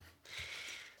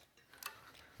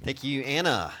Thank you,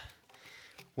 Anna.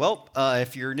 Well,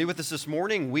 if you're new with us this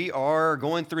morning, we are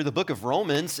going through the book of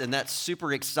Romans, and that's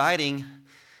super exciting,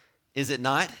 is it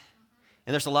not?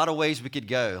 And there's a lot of ways we could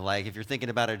go. Like if you're thinking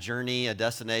about a journey, a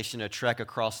destination, a trek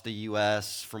across the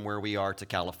U.S. from where we are to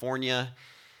California,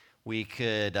 we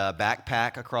could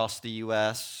backpack across the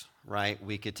U.S., right?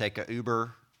 We could take an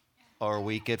Uber, or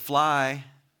we could fly.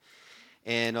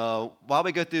 And while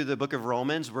we go through the book of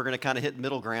Romans, we're going to kind of hit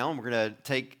middle ground. We're going to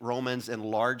take Romans in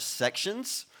large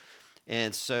sections.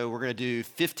 And so we're going to do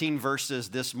 15 verses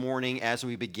this morning as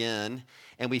we begin.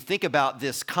 And we think about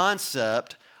this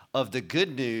concept of the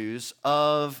good news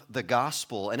of the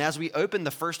gospel. And as we open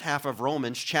the first half of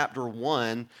Romans, chapter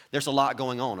 1, there's a lot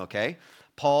going on, okay?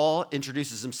 Paul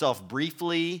introduces himself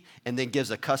briefly and then gives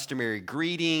a customary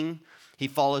greeting. He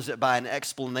follows it by an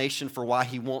explanation for why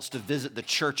he wants to visit the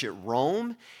church at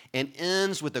Rome and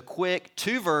ends with a quick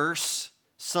 2-verse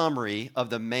summary of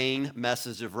the main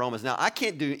message of Romans. Now, I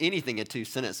can't do anything in 2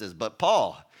 sentences, but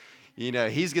Paul,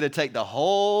 he's going to take the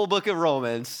whole book of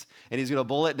Romans and he's going to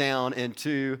boil it down in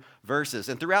 2 verses.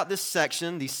 And throughout this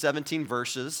section, these 17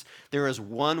 verses, there is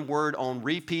one word on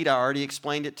repeat. I already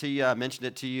explained it to you. I mentioned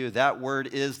it to you. That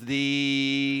word is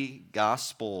the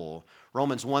gospel.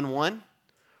 Romans 1:1.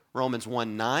 Romans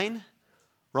 1:9,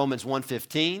 Romans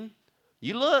 1:15.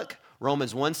 You look,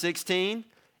 Romans 1:16,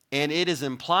 and it is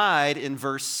implied in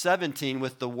verse 17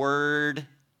 with the word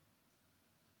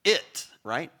it,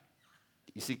 right?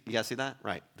 You guys see that?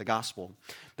 Right, the gospel.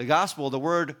 The gospel, the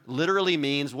word literally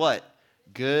means what?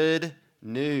 Good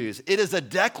news. It is a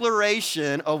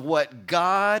declaration of what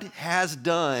God has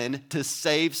done to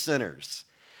save sinners.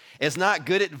 It's not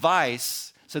good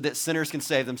advice so that sinners can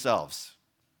save themselves,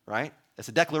 right? It's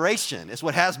a declaration. It's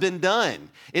what has been done.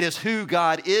 It is who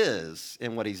God is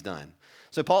and what he's done.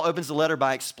 So Paul opens the letter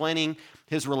by explaining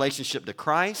his relationship to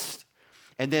Christ,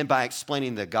 and then by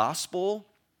explaining the gospel,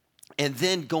 and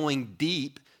then going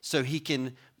deep so he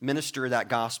can minister that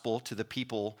gospel to the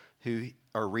people who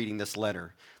are reading this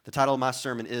letter. The title of my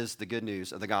sermon is The Good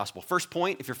News of the Gospel. First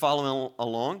point, if you're following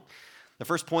along, the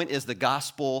first point is the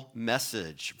gospel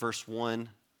message, verse 1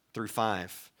 through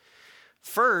 5.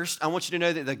 First, I want you to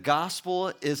know that the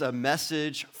gospel is a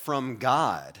message from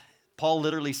God. Paul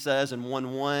literally says in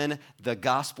 1:1, the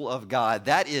gospel of God.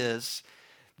 That is,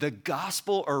 the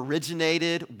gospel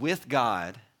originated with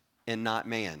God and not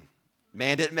man.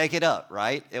 Man didn't make it up,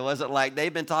 right? It wasn't like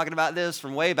they've been talking about this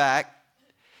from way back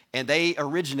and they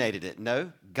originated it.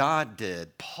 No, God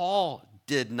did. Paul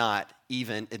did not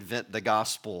even invent the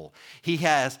gospel. He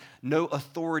has no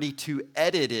authority to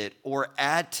edit it or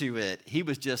add to it. He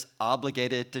was just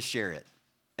obligated to share it.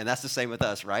 And that's the same with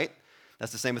us, right?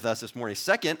 That's the same with us this morning.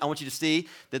 Second, I want you to see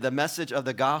that the message of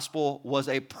the gospel was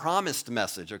a promised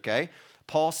message, okay?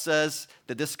 Paul says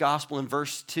that this gospel in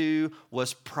verse 2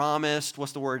 was promised,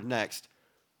 what's the word next?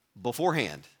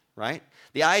 Beforehand, right?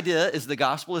 The idea is the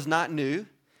gospel is not new.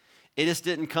 It just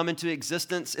didn't come into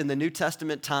existence in the New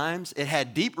Testament times. It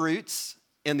had deep roots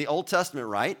in the Old Testament,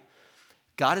 right?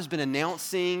 God has been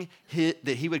announcing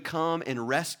that he would come and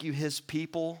rescue his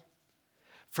people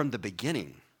from the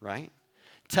beginning, right?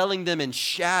 Telling them in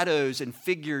shadows and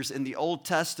figures in the Old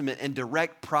Testament and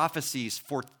direct prophecies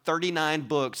for 39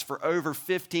 books for over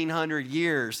 1,500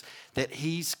 years that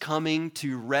he's coming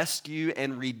to rescue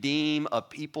and redeem a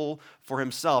people for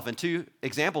himself. And 2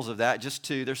 examples of that, just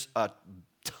 2, there's a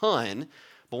ton,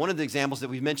 but one of the examples that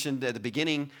we mentioned at the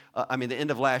beginning, the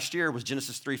end of last year was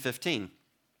Genesis 3:15.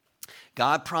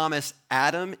 God promised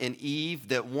Adam and Eve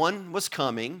that one was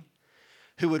coming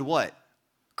who would what?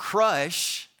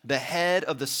 Crush the head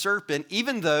of the serpent,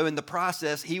 even though in the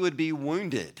process he would be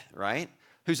wounded, right?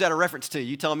 Who's that a reference to?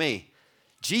 You tell me.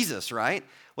 Jesus, right?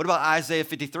 What about Isaiah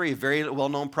 53, a very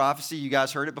well-known prophecy? You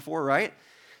guys heard it before, right?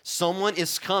 Someone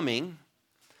is coming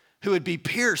who would be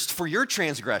pierced for your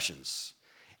transgressions,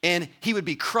 and he would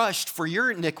be crushed for your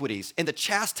iniquities, and the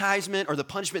chastisement or the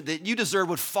punishment that you deserve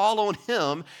would fall on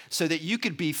him so that you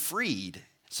could be freed,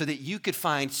 so that you could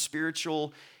find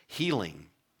spiritual healing.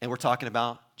 And we're talking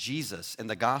about Jesus and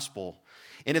the gospel.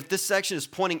 And if this section is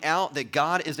pointing out that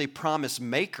God is a promise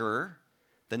maker,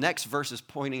 the next verse is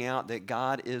pointing out that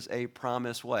God is a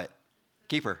promise what?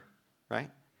 Keeper,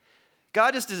 right?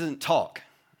 God just doesn't talk,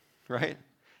 right?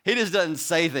 He just doesn't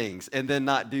say things and then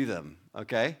not do them,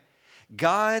 okay?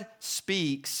 God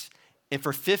speaks, and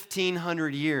for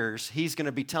 1,500 years, he's going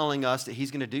to be telling us that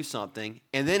he's going to do something,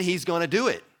 and then he's going to do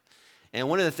it. And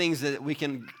one of the things that we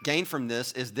can gain from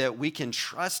this is that we can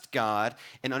trust God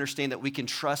and understand that we can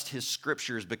trust his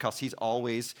scriptures because he's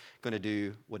always going to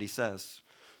do what he says.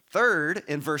 Third,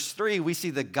 in verse 3, we see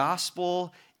the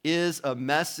gospel is a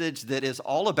message that is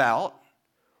all about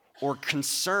or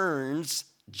concerns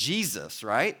Jesus,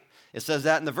 right? It says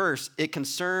that in the verse. It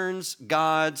concerns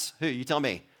God's, who? You tell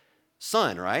me.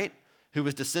 Son, right? Who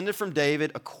was descended from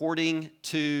David according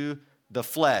to the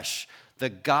flesh. The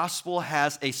gospel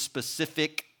has a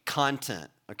specific content,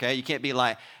 okay? You can't be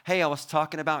like, hey, I was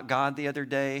talking about God the other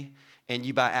day, and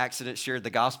you by accident shared the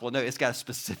gospel. No, it's got a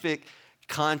specific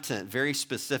content, very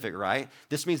specific, right?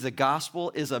 This means the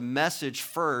gospel is a message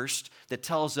first that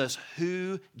tells us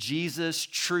who Jesus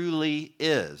truly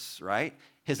is, right?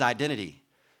 His identity.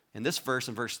 In this verse,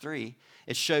 in verse 3,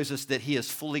 it shows us that he is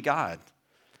fully God.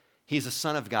 He's a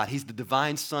son of God. He's the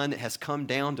divine son that has come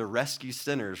down to rescue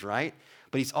sinners, right?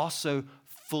 But he's also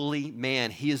fully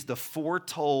man. He is the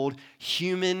foretold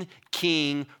human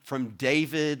king from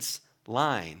David's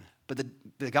line. But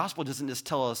the gospel doesn't just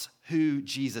tell us who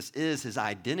Jesus is, his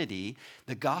identity.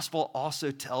 The gospel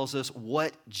also tells us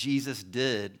what Jesus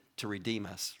did to redeem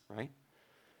us, right?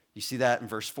 You see that in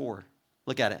verse 4.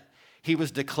 Look at it. He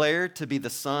was declared to be the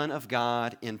Son of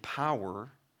God in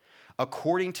power,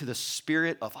 according to the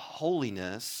Spirit of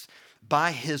holiness,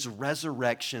 by his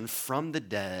resurrection from the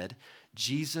dead,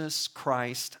 Jesus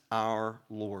Christ our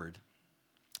Lord.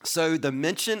 So the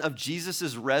mention of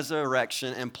Jesus'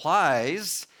 resurrection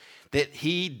implies that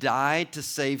he died to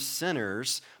save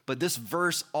sinners, but this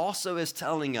verse also is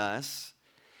telling us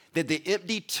that the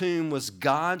empty tomb was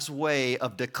God's way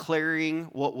of declaring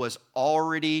what was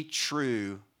already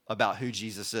true about who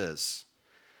Jesus is.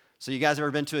 So you guys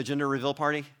ever been to a gender reveal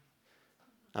party?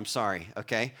 I'm sorry,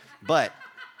 okay? But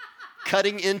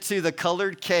cutting into the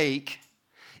colored cake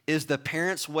is the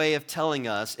parents' way of telling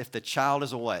us if the child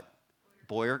is a what?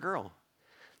 Boy or girl.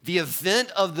 The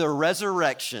event of the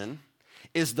resurrection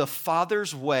is the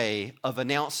Father's way of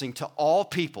announcing to all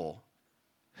people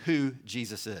who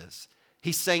Jesus is.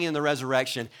 He's saying in the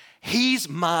resurrection, he's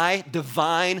my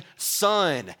divine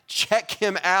son. Check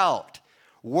him out.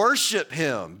 Worship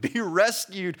him. Be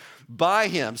rescued by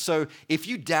him. So if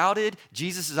you doubted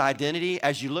Jesus' identity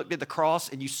as you looked at the cross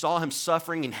and you saw him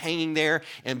suffering and hanging there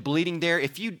and bleeding there,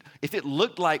 if it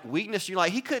looked like weakness, you're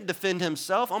like, he couldn't defend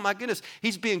himself. Oh my goodness,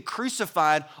 he's being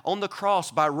crucified on the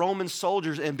cross by Roman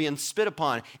soldiers and being spit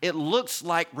upon. It looks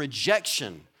like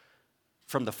rejection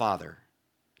from the Father.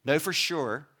 Know for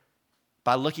sure,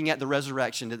 by looking at the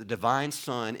resurrection, that the divine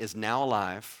Son is now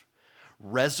alive,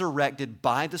 resurrected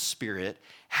by the Spirit,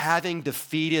 having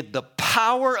defeated the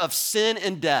power of sin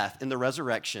and death in the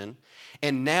resurrection,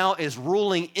 and now is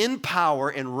ruling in power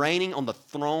and reigning on the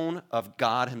throne of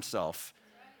God himself,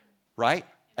 right?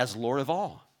 As Lord of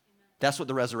all. That's what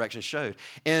the resurrection showed.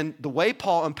 And the way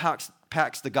Paul unpacks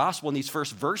the gospel in these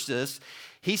first verses,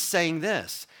 he's saying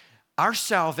this: our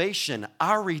salvation,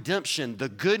 our redemption, the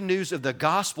good news of the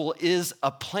gospel is a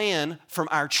plan from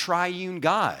our triune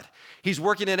God. He's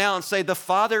working it out and say the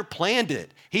Father planned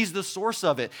it. He's the source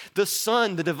of it. The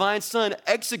Son, the divine Son,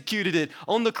 executed it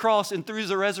on the cross and through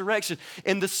the resurrection.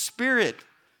 And the Spirit,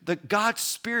 the God's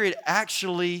Spirit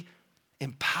actually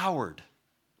empowered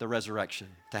the resurrection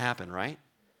to happen, right?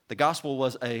 The gospel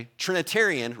was a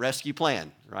Trinitarian rescue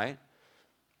plan, right?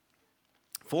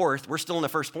 Fourth, we're still in the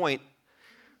first point.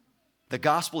 The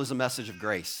gospel is a message of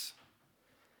grace.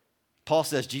 Paul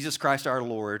says, Jesus Christ our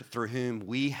Lord, through whom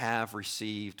we have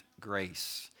received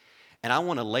grace. And I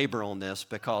want to labor on this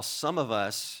because some of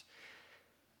us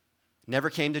never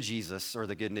came to Jesus or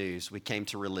the good news. We came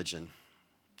to religion.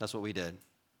 That's what we did,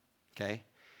 okay?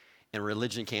 And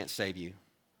religion can't save you.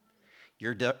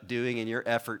 Your doing and your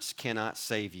efforts cannot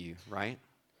save you, right?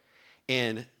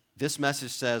 And this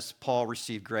message says Paul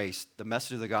received grace. The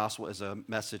message of the gospel is a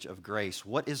message of grace.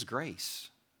 What is grace?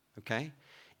 Okay?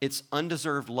 It's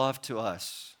undeserved love to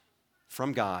us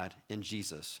from God in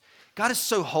Jesus. God is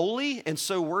so holy and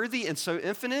so worthy and so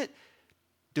infinite.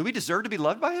 Do we deserve to be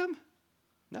loved by him?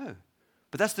 No.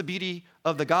 But that's the beauty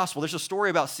of the gospel. There's a story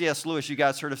about C.S. Lewis. You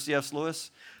guys heard of C.S.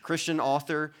 Lewis? Christian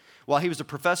author. While he was a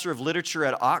professor of literature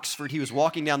at Oxford, he was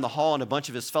walking down the hall and a bunch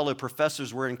of his fellow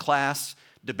professors were in class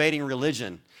debating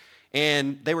religion.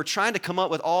 And they were trying to come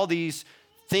up with all these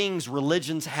things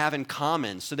religions have in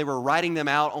common. So they were writing them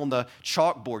out on the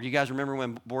chalkboard. You guys remember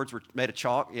when boards were made of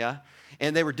chalk? Yeah.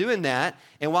 And they were doing that.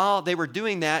 And while they were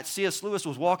doing that, C.S. Lewis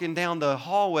was walking down the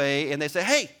hallway and they said,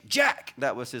 hey, Jack,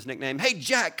 that was his nickname. Hey,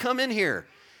 Jack, come in here.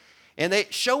 And they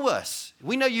show us.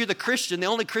 We know you're the Christian, the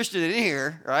only Christian in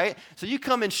here, right? So you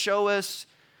come and show us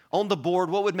on the board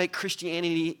what would make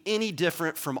Christianity any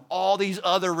different from all these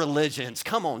other religions.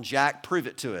 Come on, Jack, prove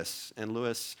it to us. And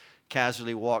Lewis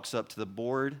casually walks up to the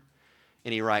board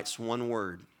and he writes one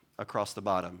word across the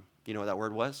bottom. You know what that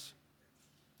word was?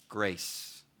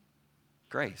 Grace.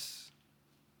 Grace.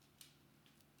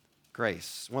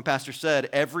 grace. One pastor said,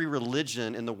 every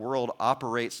religion in the world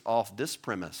operates off this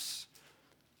premise: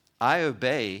 I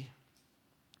obey,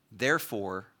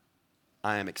 therefore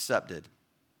I am accepted.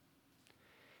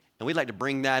 And we'd like to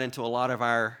bring that into a lot of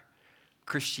our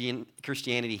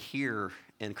Christianity here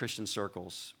in Christian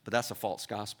circles, but that's a false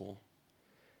gospel.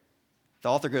 The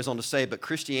author goes on to say, but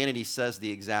Christianity says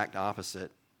the exact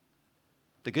opposite.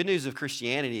 The good news of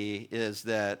Christianity is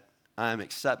that I am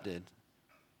accepted,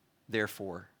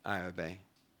 therefore I obey.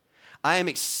 I am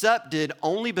accepted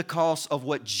only because of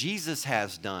what Jesus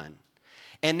has done.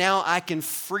 And now I can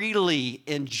freely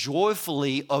and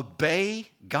joyfully obey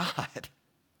God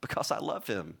because I love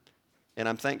him and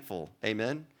I'm thankful.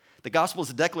 Amen. The gospel is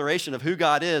a declaration of who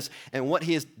God is and what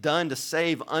he has done to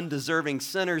save undeserving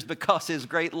sinners because of his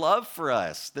great love for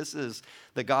us. This is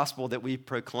the gospel that we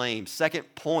proclaim.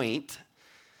 Second point,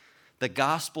 the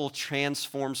gospel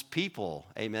transforms people.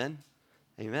 Amen.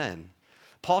 Amen.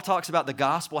 Paul talks about the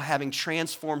gospel having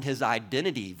transformed his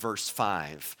identity, verse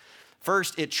 5.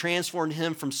 First, it transformed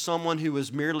him from someone who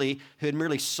had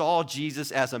merely saw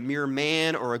Jesus as a mere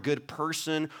man or a good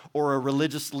person or a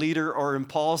religious leader, or in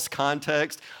Paul's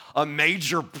context, a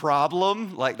major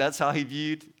problem. Like that's how he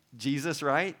viewed Jesus,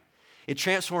 right? It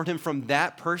transformed him from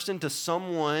that person to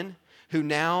someone who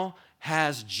now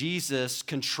has Jesus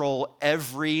control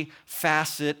every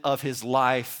facet of his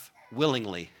life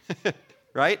willingly,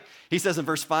 right? He says in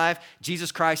verse 5,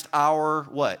 Jesus Christ, our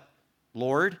what?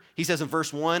 Lord. He says in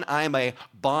verse 1, I am a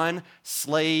bond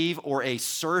slave or a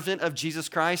servant of Jesus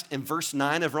Christ. In verse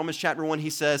 9 of Romans chapter 1, he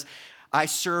says, I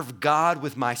serve God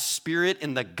with my spirit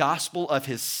in the gospel of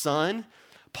his Son.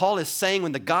 Paul is saying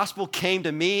when the gospel came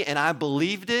to me and I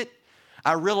believed it,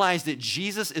 I realized that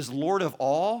Jesus is Lord of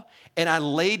all, and I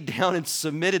laid down and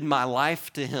submitted my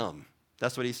life to him.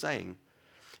 That's what he's saying.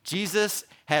 Jesus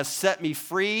has set me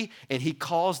free, and he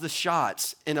calls the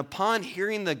shots. And upon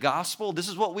hearing the gospel, this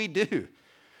is what we do.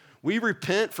 We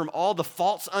repent from all the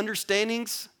false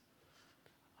understandings,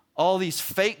 all these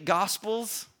fake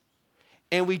gospels,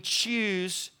 and we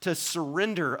choose to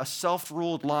surrender a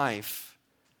self-ruled life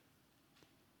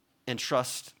and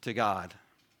trust to God.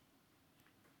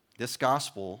 This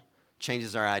gospel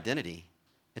changes our identity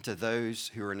into those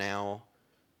who are now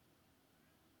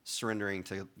surrendering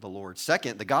to the Lord.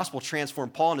 Second, the gospel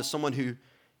transformed Paul into someone who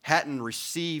hadn't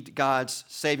received God's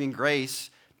saving grace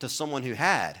to someone who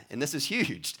had. And this is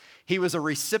huge. He was a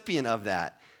recipient of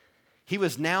that. He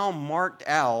was now marked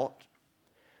out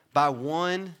by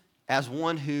one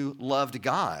who loved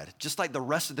God, just like the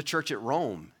rest of the church at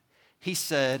Rome. He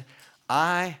said,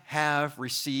 I have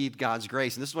received God's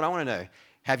grace. And this is what I want to know.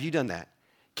 Have you done that?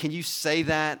 Can you say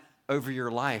that over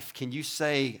your life? Can you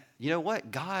say, you know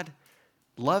what? God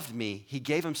loved me. He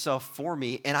gave himself for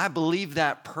me, and I believe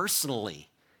that personally,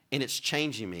 and it's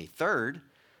changing me. Third,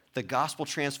 the gospel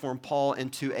transformed Paul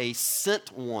into a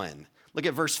sent one. Look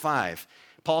at verse 5.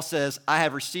 Paul says, I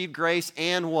have received grace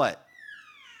and what?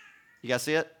 You guys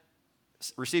see it?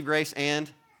 Receive grace and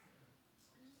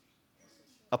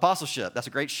apostleship. That's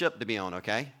a great ship to be on,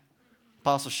 okay?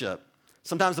 Apostleship.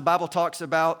 Sometimes the Bible talks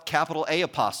about capital A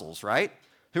apostles, right?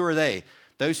 Who are they?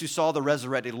 Those who saw the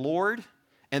resurrected Lord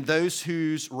and those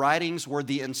whose writings were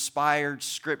the inspired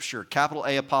scripture, capital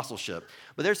A apostleship.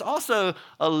 But there's also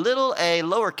a little a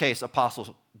lowercase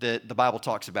apostle that the Bible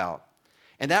talks about.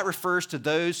 And that refers to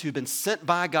those who've been sent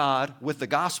by God with the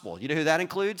gospel. You know who that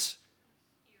includes?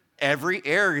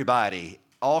 Everybody,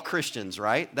 all Christians,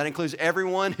 right? That includes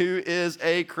everyone who is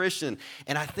a Christian.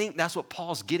 And I think that's what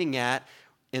Paul's getting at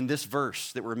in this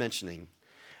verse that we're mentioning.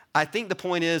 I think the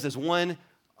point is, as one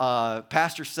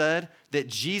pastor said, that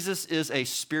Jesus is a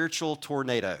spiritual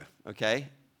tornado, okay?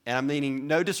 And I'm meaning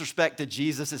no disrespect to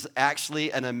Jesus, is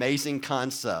actually an amazing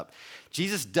concept.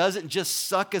 Jesus doesn't just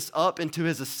suck us up into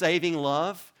his saving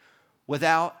love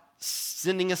without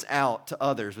sending us out to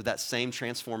others with that same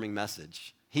transforming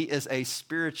message. He is a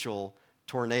spiritual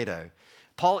tornado.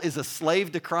 Paul is a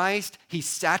slave to Christ. He's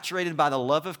saturated by the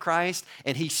love of Christ,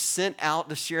 and he's sent out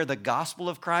to share the gospel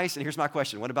of Christ. And here's my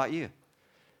question. What about you?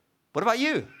 What about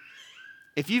you?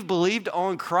 If you've believed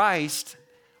on Christ,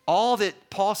 all that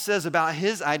Paul says about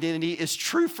his identity is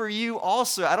true for you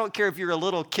also. I don't care if you're a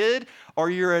little kid or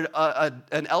you're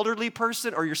an elderly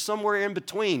person or you're somewhere in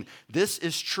between. This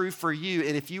is true for you.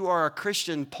 And if you are a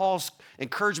Christian, Paul's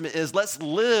encouragement is let's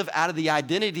live out of the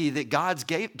identity that God's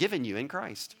given you in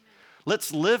Christ.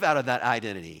 Let's live out of that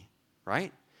identity,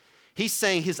 right? He's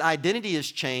saying his identity has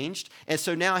changed, and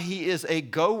so now he is a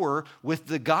goer with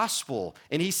the gospel.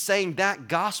 And he's saying that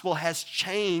gospel has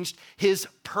changed his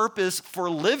purpose for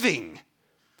living.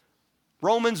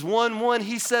 Romans 1:1,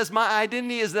 he says, my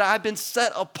identity is that I've been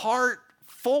set apart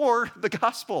for the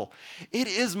gospel. It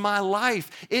is my life.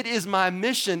 It is my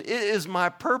mission. It is my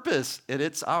purpose. And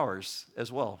it's ours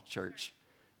as well, church.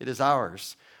 It is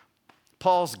ours.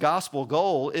 Paul's gospel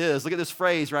goal is, look at this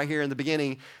phrase right here in the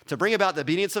beginning, to bring about the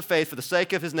obedience of faith for the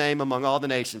sake of his name among all the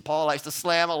nations. Paul likes to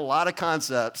slam a lot of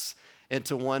concepts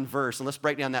into one verse. And let's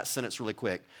break down that sentence really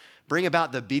quick. Bring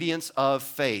about the obedience of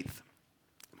faith.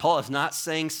 Paul is not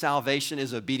saying salvation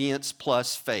is obedience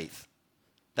plus faith.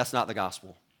 That's not the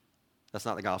gospel. That's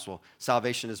not the gospel.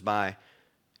 Salvation is by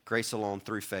grace alone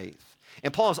through faith.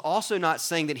 And Paul is also not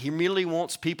saying that he merely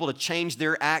wants people to change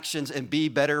their actions and be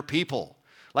better people,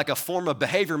 like a form of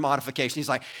behavior modification. He's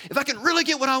like, if I can really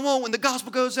get what I want when the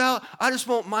gospel goes out, I just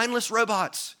want mindless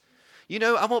robots. You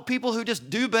know, I want people who just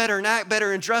do better and act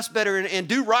better and dress better and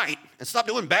do right and stop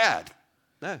doing bad.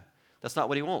 No, that's not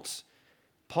what he wants.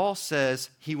 Paul says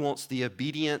he wants the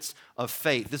obedience of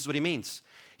faith. This is what he means.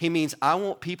 He means, I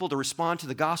want people to respond to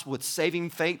the gospel with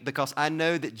saving faith because I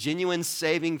know that genuine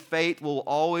saving faith will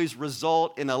always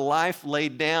result in a life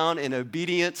laid down in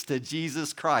obedience to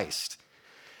Jesus Christ.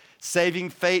 Saving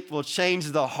faith will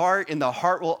change the heart, and the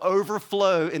heart will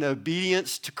overflow in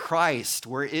obedience to Christ,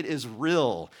 where it is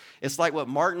real. It's like what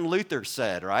Martin Luther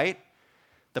said, right?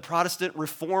 The Protestant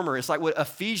reformer. It's like what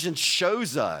Ephesians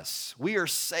shows us. We are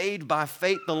saved by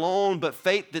faith alone, but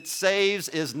faith that saves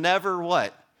is never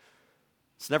what?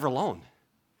 It's never alone.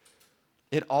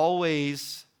 It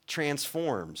always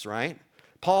transforms, right?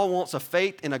 Paul wants a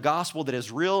faith in a gospel that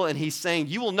is real, and he's saying,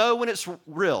 you will know when it's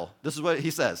real. This is what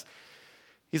he says.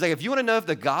 He's like, if you want to know if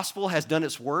the gospel has done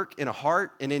its work in a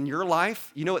heart and in your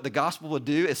life, you know what the gospel will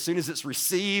do as soon as it's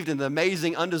received and the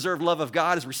amazing undeserved love of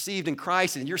God is received in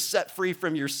Christ and you're set free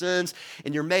from your sins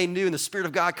and you're made new and the Spirit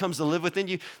of God comes to live within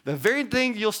you. The very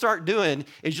thing you'll start doing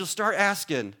is you'll start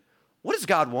asking, what does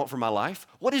God want for my life?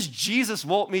 What does Jesus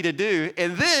want me to do?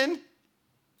 And then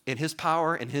in his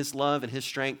power and his love and his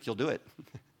strength, you'll do it.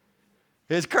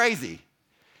 It's crazy.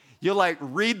 You'll like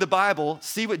read the Bible,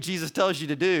 see what Jesus tells you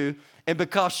to do, and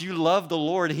because you love the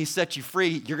Lord and he set you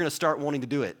free, you're going to start wanting to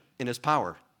do it in his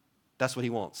power. That's what he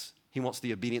wants. He wants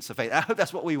the obedience of faith. I hope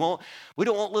that's what we want. We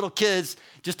don't want little kids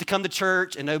just to come to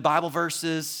church and know Bible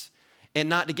verses and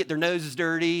not to get their noses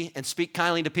dirty and speak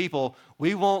kindly to people.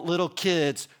 We want little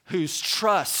kids whose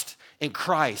trust in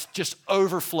Christ just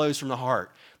overflows from the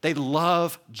heart. They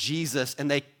love Jesus and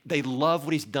they love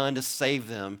what he's done to save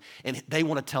them. And they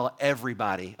want to tell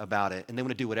everybody about it. And they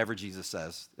want to do whatever Jesus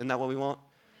says. Isn't that what we want?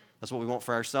 That's what we want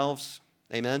for ourselves.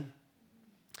 Amen.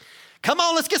 Come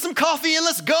on, let's get some coffee and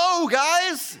let's go,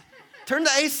 guys. Turn the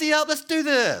AC up. Let's do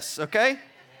this, okay?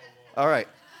 All right.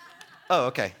 Oh,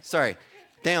 okay. Sorry.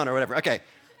 Down or whatever. Okay.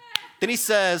 Then he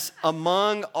says,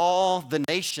 among all the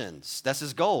nations. That's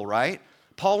his goal, right?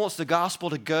 Paul wants the gospel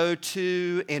to go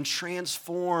to and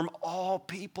transform all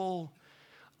people.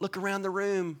 Look around the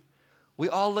room. We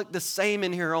all look the same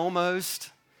in here almost.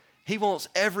 He wants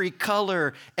every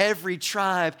color, every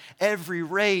tribe, every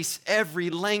race, every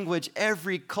language,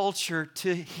 every culture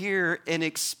to hear and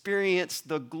experience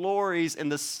the glories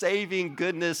and the saving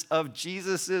goodness of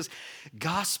Jesus'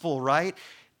 gospel, right?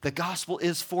 The gospel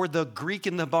is for the Greek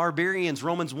and the barbarians,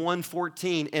 Romans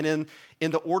 1:14. And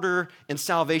in the order in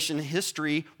salvation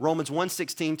history, Romans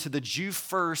 1:16, to the Jew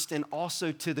first and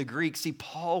also to the Greek. See,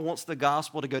 Paul wants the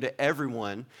gospel to go to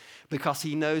everyone because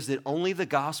he knows that only the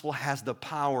gospel has the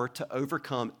power to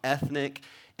overcome ethnic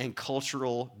and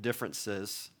cultural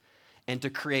differences and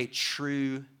to create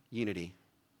true unity.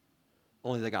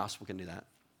 Only the gospel can do that.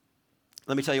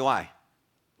 Let me tell you why.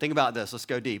 Think about this. Let's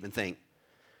go deep and think.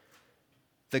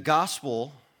 The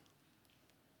gospel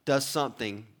does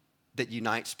something that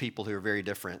unites people who are very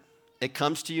different. It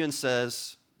comes to you and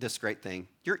says this great thing: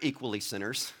 you're equally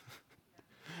sinners.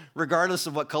 Regardless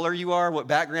of what color you are, what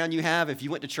background you have, if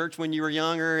you went to church when you were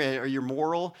younger or you're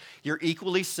moral, you're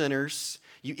equally sinners.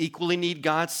 You equally need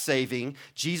God's saving.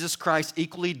 Jesus Christ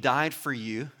equally died for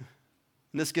you. Isn't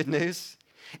this good news?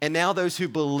 And now those who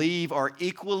believe are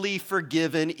equally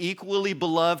forgiven, equally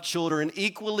beloved children,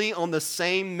 equally on the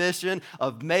same mission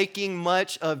of making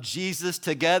much of Jesus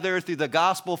together through the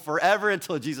gospel forever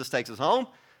until Jesus takes us home.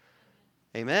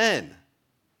 Amen.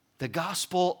 The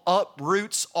gospel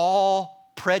uproots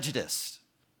all prejudice.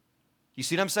 You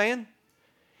see what I'm saying?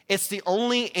 It's the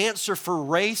only answer for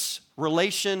race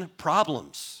relation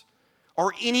problems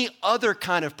or any other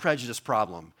kind of prejudice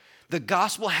problem. The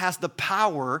gospel has the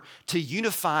power to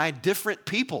unify different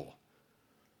people.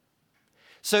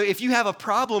 So if you have a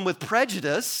problem with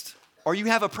prejudice or you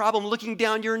have a problem looking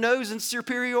down your nose in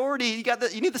superiority,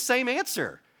 you need the same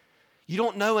answer. You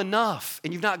don't know enough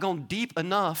and you've not gone deep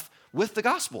enough with the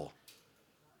gospel.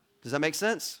 Does that make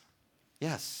sense?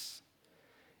 Yes.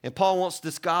 And Paul wants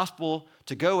this gospel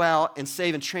to go out and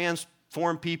save and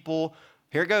transform people.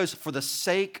 Here it goes, for the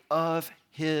sake of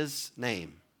his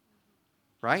name.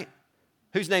 Right?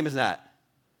 Whose name is that?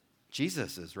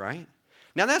 Jesus's, right?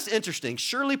 Now that's interesting.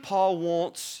 Surely Paul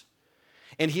wants,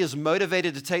 and he is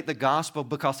motivated to take the gospel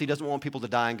because he doesn't want people to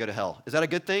die and go to hell. Is that a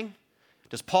good thing?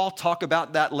 Does Paul talk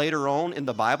about that later on in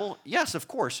the Bible? Yes, of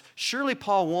course. Surely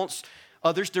Paul wants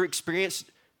others to experience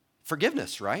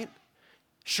forgiveness, right?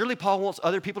 Surely Paul wants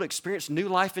other people to experience new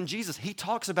life in Jesus. He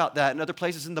talks about that in other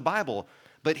places in the Bible.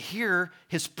 But here,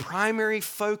 his primary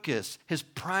focus, his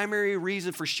primary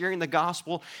reason for sharing the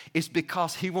gospel is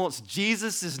because he wants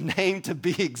Jesus' name to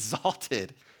be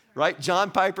exalted, right?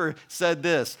 John Piper said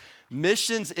this,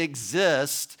 missions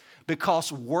exist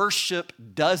because worship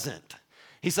doesn't.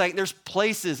 He's like, there's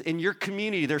places in your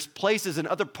community, there's places in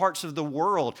other parts of the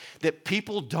world that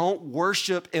people don't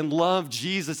worship and love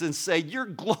Jesus and say, you're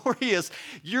glorious,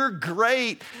 you're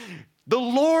great, the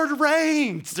Lord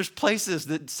reigns. There's places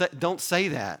that don't say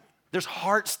that. There's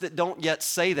hearts that don't yet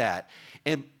say that.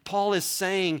 And Paul is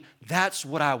saying, that's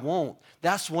what I want.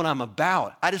 That's what I'm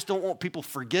about. I just don't want people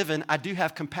forgiven. I do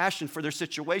have compassion for their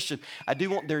situation. I do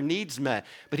want their needs met.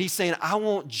 But he's saying, I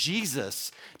want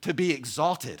Jesus to be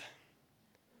exalted.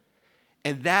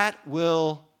 And that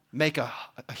will make a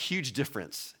huge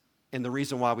difference in the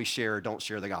reason why we share or don't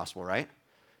share the gospel, right?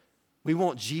 We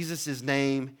want Jesus'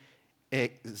 name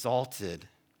exalted.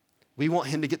 We want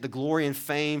him to get the glory and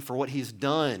fame for what he's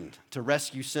done to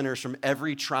rescue sinners from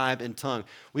every tribe and tongue.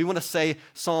 We want to say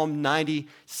Psalm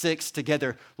 96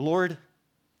 together, Lord,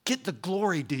 get the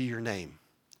glory due your name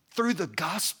through the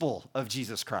gospel of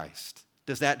Jesus Christ.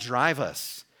 Does that drive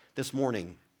us this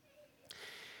morning?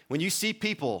 When you see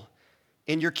people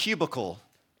in your cubicle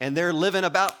and they're living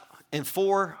about and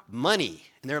for money,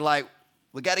 and they're like,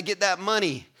 we got to get that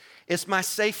money. It's my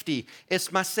safety.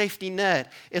 It's my safety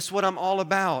net. It's what I'm all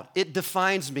about. It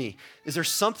defines me. Is there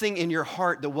something in your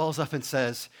heart that wells up and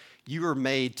says, you are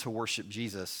made to worship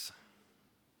Jesus?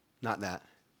 Not that.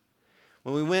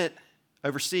 When we went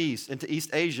overseas into East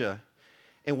Asia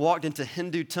and walked into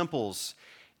Hindu temples,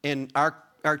 and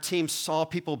our team saw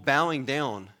people bowing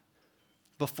down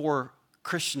before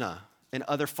Krishna and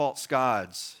other false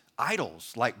gods,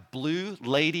 idols, like blue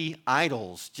lady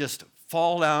idols, just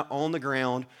fall out on the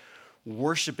ground,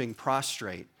 worshiping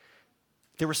prostrate.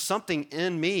 There was something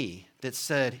in me that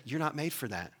said, you're not made for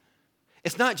that.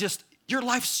 It's not just, your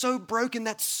life's so broken,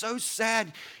 that's so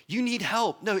sad, you need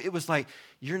help. No, it was like,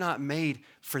 you're not made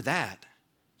for that.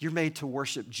 You're made to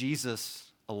worship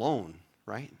Jesus alone,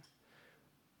 right?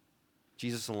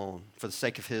 Jesus alone, for the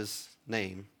sake of his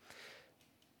name.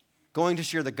 Going to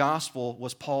share the gospel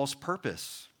was Paul's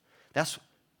purpose. That's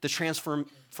the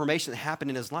transformation that happened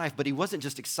in his life, but he wasn't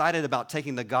just excited about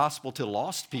taking the gospel to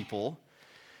lost people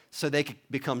so they could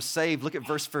become saved. Look at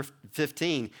verse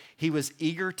 15. He was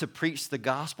eager to preach the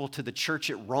gospel to the church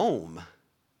at Rome.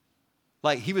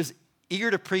 Like, he was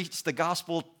eager to preach the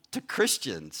gospel to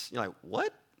Christians. You're like,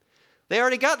 what? They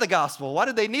already got the gospel. Why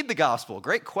did they need the gospel?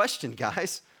 Great question,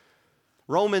 guys.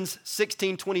 Romans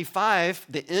 16:25,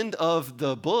 the end of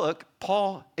the book,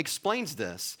 Paul explains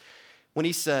this when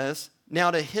he says,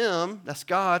 now to him, that's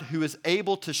God, who is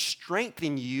able to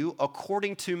strengthen you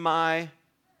according to my,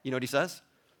 you know what he says?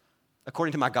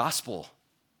 According to my gospel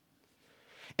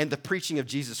and the preaching of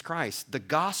Jesus Christ. The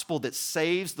gospel that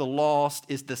saves the lost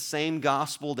is the same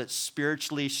gospel that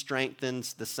spiritually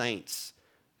strengthens the saints.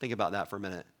 Think about that for a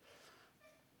minute.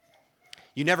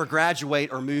 You never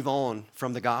graduate or move on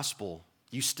from the gospel.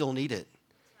 You still need it.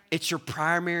 It's your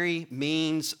primary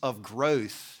means of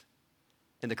growth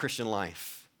in the Christian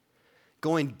life.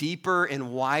 Going deeper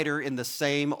and wider in the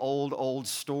same old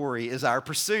story is our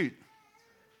pursuit,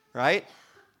 right?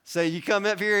 So you come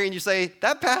up here and you say,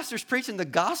 that pastor's preaching the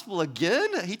gospel again?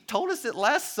 He told us it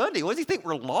last Sunday. What does he think,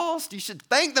 we're lost? You should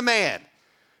thank the man,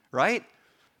 right?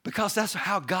 Because that's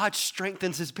how God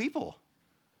strengthens his people.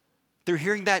 They're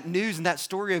hearing that news and that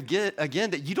story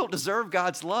again that you don't deserve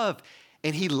God's love,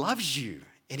 and he loves you,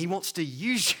 and he wants to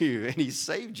use you, and he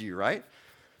saved you, right?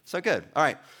 So good. All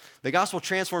right. The gospel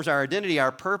transforms our identity,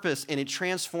 our purpose, and it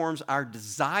transforms our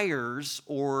desires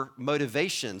or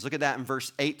motivations. Look at that in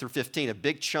verse 8 through 15, a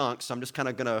big chunk, so I'm just kind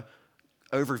of going to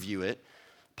overview it.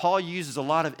 Paul uses a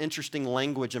lot of interesting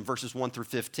language in verses 1 through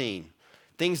 15,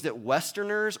 things that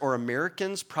Westerners or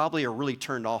Americans probably are really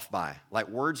turned off by, like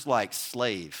words like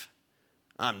slave.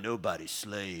 I'm nobody's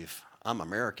slave. I'm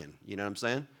American. You know what I'm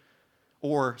saying?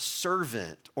 Or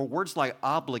servant, or words like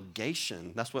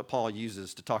obligation. That's what Paul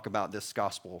uses to talk about this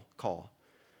gospel call.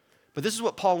 But this is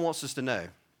what Paul wants us to know.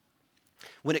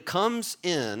 When it comes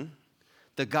in,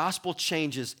 the gospel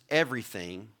changes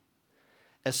everything,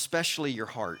 especially your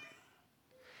heart,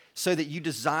 so that you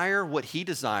desire what he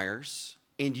desires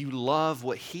and you love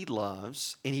what he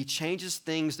loves, and he changes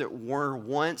things that were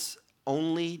once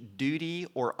only duty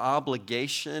or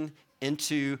obligation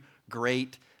into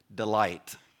great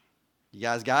delight. You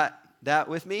guys got that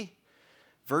with me?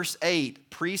 Verse 8,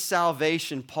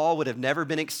 pre-salvation, Paul would have never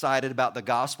been excited about the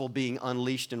gospel being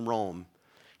unleashed in Rome.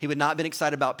 He would not have been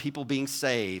excited about people being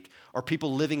saved or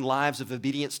people living lives of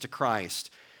obedience to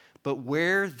Christ. But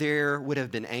where there would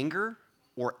have been anger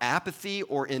or apathy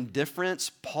or indifference,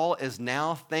 Paul is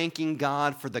now thanking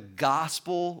God for the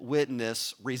gospel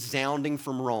witness resounding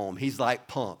from Rome. He's like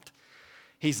pumped.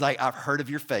 He's like, I've heard of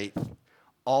your faith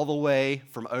all the way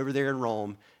from over there in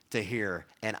Rome to here,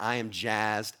 and I am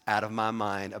jazzed out of my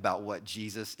mind about what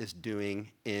Jesus is doing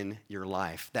in your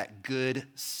life. That good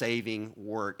saving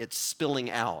work, it's spilling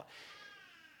out.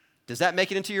 Does that make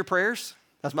it into your prayers?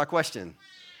 That's my question.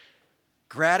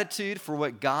 Gratitude for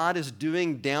what God is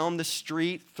doing down the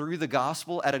street through the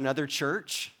gospel at another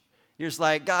church. You're just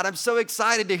like, God, I'm so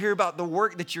excited to hear about the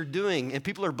work that you're doing, and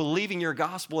people are believing your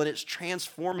gospel and it's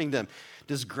transforming them.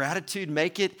 Does gratitude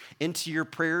make it into your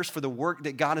prayers for the work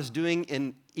that God is doing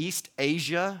in East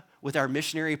Asia with our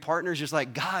missionary partners? Just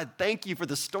like, God, thank you for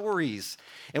the stories.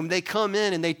 And when they come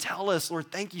in and they tell us,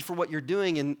 Lord, thank you for what you're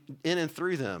doing in and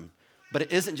through them. But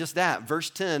it isn't just that. Verse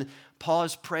 10, Paul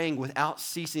is praying without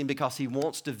ceasing because he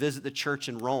wants to visit the church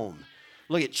in Rome.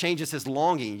 Look, it changes his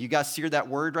longing. You guys see that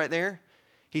word right there?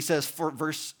 He says, for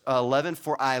verse 11,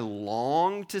 for I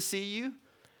long to see you.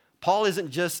 Paul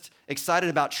isn't just excited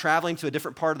about traveling to a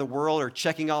different part of the world or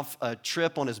checking off a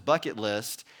trip on his bucket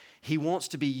list. He wants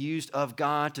to be used of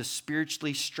God to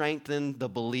spiritually strengthen the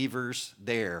believers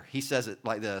there. He says it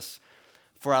like this,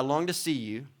 for I long to see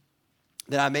you,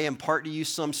 that I may impart to you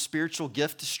some spiritual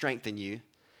gift to strengthen you.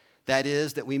 That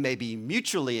is, that we may be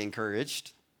mutually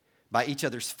encouraged by each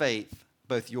other's faith,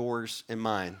 both yours and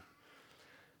mine.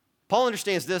 Paul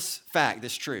understands this fact,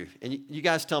 this truth, and you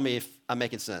guys tell me if I'm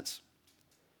making sense.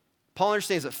 Paul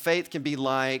understands that faith can be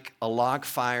like a log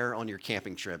fire on your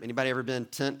camping trip. Anybody ever been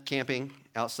tent camping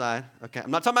outside? Okay, I'm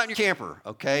not talking about in your camper,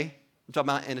 okay? I'm talking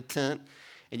about in a tent,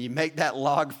 and you make that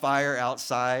log fire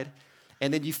outside,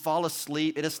 and then you fall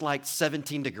asleep, and it's like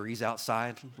 17 degrees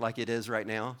outside, like it is right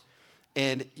now,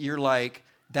 and you're like,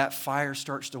 that fire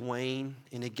starts to wane,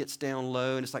 and it gets down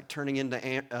low, and it's like turning into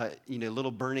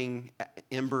little burning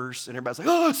embers, and everybody's like,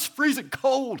 oh, it's freezing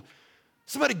cold.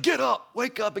 Somebody get up,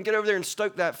 wake up, and get over there and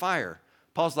stoke that fire.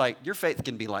 Paul's like, your faith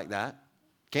can be like that.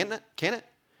 Can it? Can it?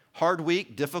 Hard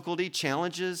week, difficulty,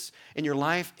 challenges in your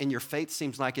life, and your faith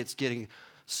seems like it's getting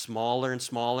smaller and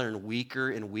smaller and weaker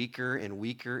and weaker and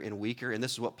weaker and weaker. And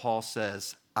this is what Paul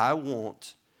says, I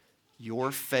want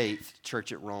your faith,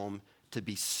 church at Rome, to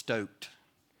be stoked.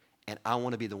 And I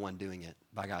want to be the one doing it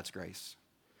by God's grace.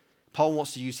 Paul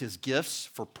wants to use his gifts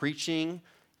for preaching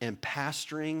and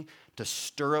pastoring to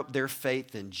stir up their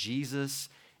faith in Jesus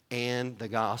and the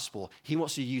gospel. He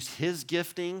wants to use his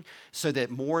gifting so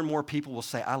that more and more people will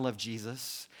say, I love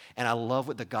Jesus and I love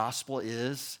what the gospel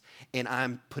is and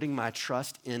I'm putting my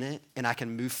trust in it and I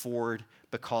can move forward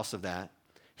because of that.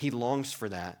 He longs for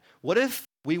that. What if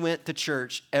we went to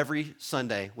church every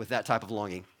Sunday with that type of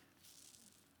longing?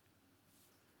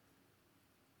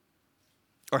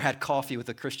 Or had coffee with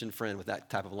a Christian friend with that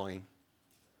type of longing?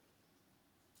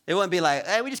 It wouldn't be like,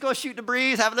 hey, we just go shoot the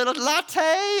breeze, have a little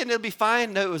latte, and it'll be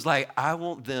fine. No, it was like, I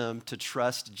want them to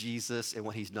trust Jesus and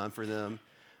what he's done for them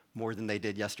more than they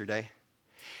did yesterday.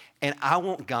 And I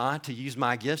want God to use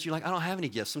my gifts. You're like, I don't have any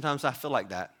gifts. Sometimes I feel like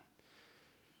that.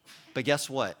 But guess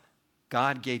what?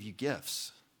 God gave you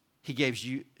gifts. He gave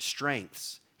you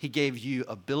strengths. He gave you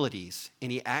abilities. And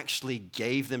he actually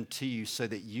gave them to you so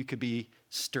that you could be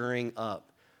stirring up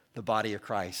the body of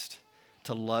Christ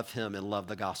to love him and love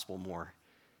the gospel more.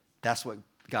 That's what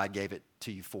God gave it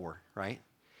to you for, right?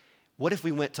 What if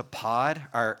we went to POD,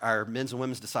 our men's and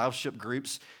women's discipleship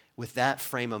groups, with that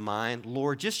frame of mind?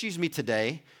 Lord, just use me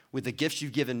today with the gifts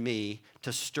you've given me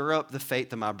to stir up the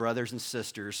faith of my brothers and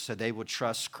sisters so they will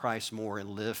trust Christ more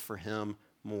and live for him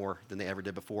more than they ever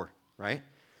did before, right?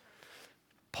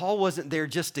 Paul wasn't there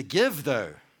just to give,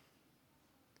 though.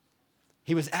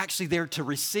 He was actually there to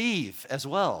receive as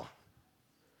well.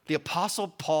 The Apostle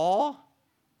Paul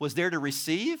was there to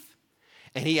receive,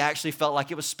 and he actually felt like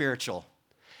it was spiritual.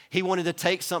 He wanted to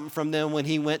take something from them when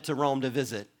he went to Rome to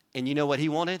visit. And you know what he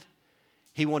wanted?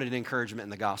 He wanted encouragement in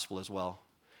the gospel as well.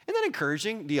 Isn't that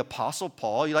encouraging? The Apostle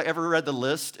Paul, you ever read the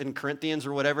list in Corinthians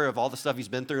or whatever of all the stuff he's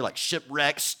been through, like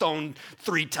shipwrecked, stoned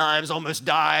 3 times, almost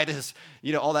died,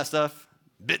 all that stuff,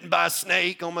 bitten by a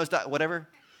snake, almost died, whatever.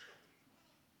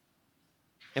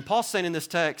 And Paul's saying in this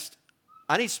text,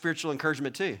 I need spiritual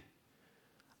encouragement too.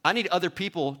 I need other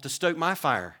people to stoke my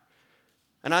fire.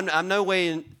 And I'm no way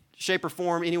in shape or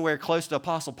form anywhere close to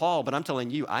Apostle Paul, but I'm telling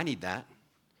you, I need that.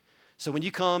 So when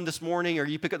you come this morning or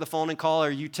you pick up the phone and call or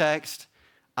you text,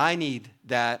 I need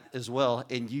that as well,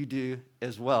 and you do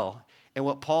as well. And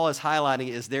what Paul is highlighting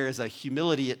is there is a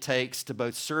humility it takes to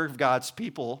both serve God's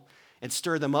people and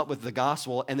stir them up with the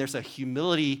gospel, and there's a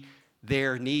humility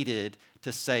there needed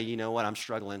to say, you know what, I'm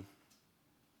struggling.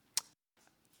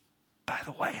 By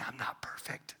the way, I'm not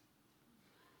perfect.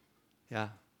 Yeah.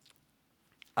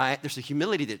 There's a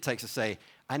humility that it takes to say,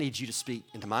 I need you to speak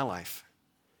into my life.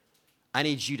 I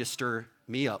need you to stir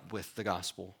me up with the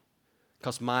gospel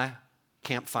because my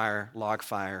campfire, log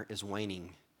fire is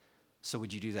waning. So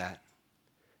would you do that?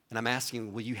 And I'm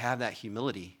asking, will you have that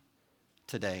humility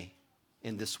today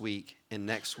and this week and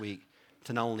next week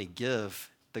to not only give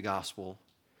the gospel,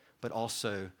 but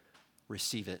also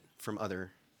receive it from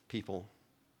other people,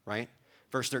 right?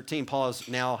 Verse 13, Paul is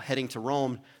now heading to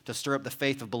Rome to stir up the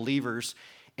faith of believers,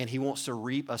 and he wants to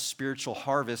reap a spiritual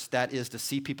harvest. That is to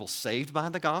see people saved by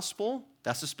the gospel.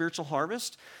 That's a spiritual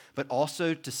harvest, but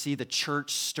also to see the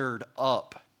church stirred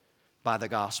up by the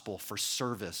gospel for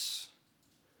service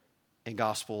and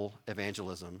gospel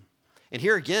evangelism. And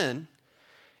here again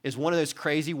is one of those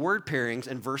crazy word pairings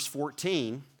in verse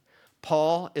 14.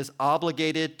 Paul is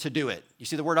obligated to do it. You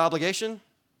see the word obligation?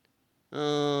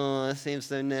 Oh, that seems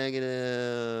so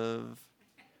negative.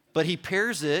 But he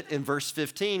pairs it in verse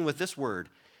 15 with this word,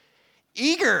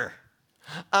 eager.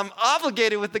 I'm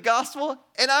obligated with the gospel,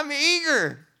 and I'm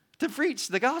eager to preach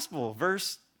the gospel.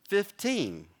 Verse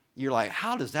 15. You're like,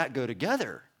 how does that go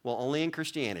together? Well, only in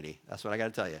Christianity. That's what I got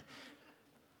to tell you.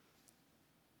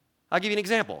 I'll give you an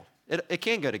example. It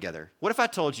can go together. What if I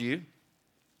told you,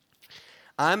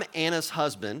 I'm Anna's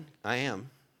husband, I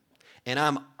am, and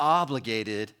I'm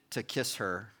obligated to kiss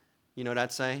her? You know what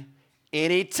I'd say?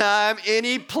 Anytime,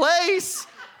 any place.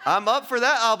 I'm up for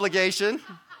that obligation,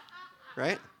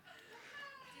 right?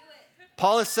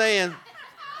 Paul is saying,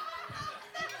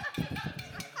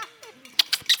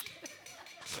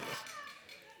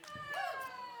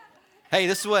 hey,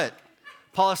 this is what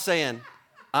Paul is saying.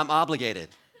 I'm obligated.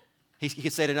 He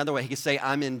could say it another way. He could say,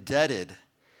 I'm indebted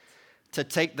to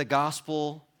take the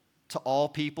gospel to all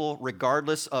people,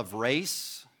 regardless of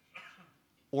race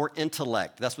or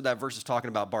intellect. That's what that verse is talking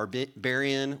about,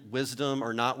 barbarian, wisdom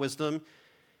or not wisdom.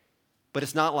 But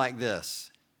it's not like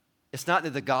this. It's not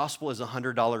that the gospel is a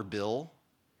 $100 bill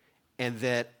and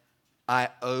that I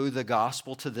owe the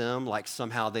gospel to them like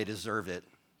somehow they deserve it.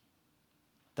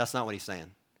 That's not what he's saying.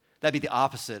 That'd be the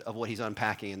opposite of what he's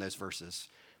unpacking in those verses.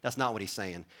 That's not what he's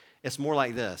saying. It's more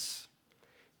like this.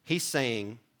 He's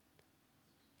saying,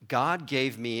 God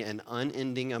gave me an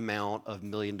unending amount of $1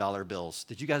 million bills.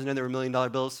 Did you guys know there were $1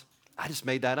 million bills? I just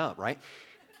made that up, right?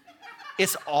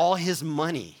 It's all his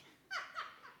money.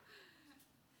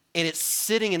 And it's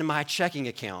sitting in my checking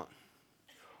account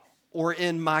or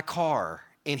in my car.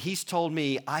 And he's told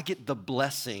me I get the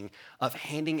blessing of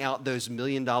handing out those $1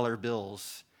 million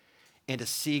bills and to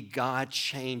see God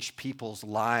change people's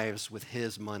lives with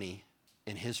his money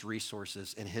and his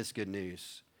resources and his good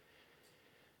news.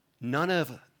 None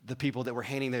of the people that we're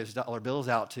handing those dollar bills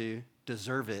out to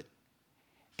deserve it.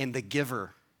 And the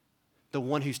giver, the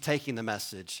one who's taking the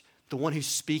message, the one who's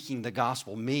speaking the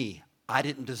gospel, me, I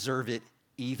didn't deserve it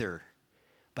either,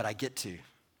 but I get to.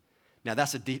 Now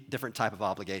that's a different type of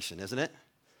obligation, isn't it?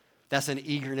 That's an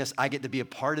eagerness. I get to be a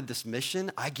part of this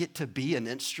mission. I get to be an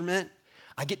instrument.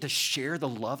 I get to share the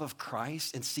love of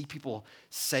Christ and see people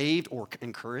saved or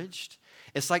encouraged.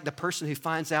 It's like the person who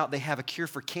finds out they have a cure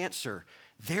for cancer.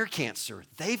 Their cancer,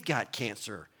 they've got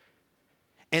cancer.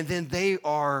 And then they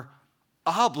are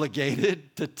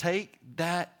obligated to take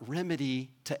that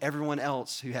remedy to everyone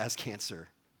else who has cancer.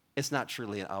 It's not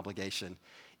truly an obligation.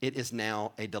 It is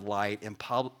now a delight. And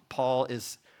Pablo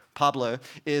is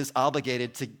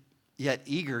obligated to, yet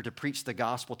eager to preach the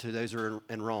gospel to those who are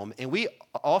in Rome. And we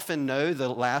often know the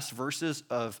last verses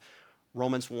of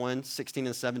Romans 1, 16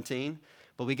 and 17,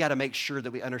 but we got to make sure that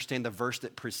we understand the verse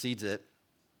that precedes it,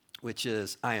 which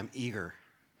is, I am eager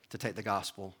to take the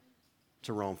gospel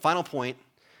to Rome. Final point,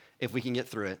 if we can get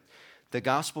through it. The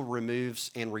gospel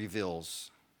removes and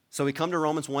reveals. So we come to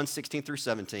Romans 1, 16 through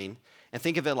 17, and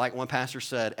think of it like one pastor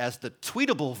said, as the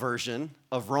tweetable version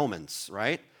of Romans,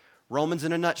 right? Romans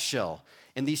in a nutshell.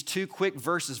 In these two quick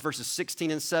verses, verses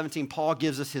 16 and 17, Paul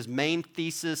gives us his main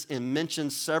thesis and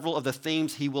mentions several of the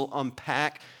themes he will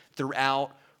unpack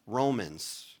throughout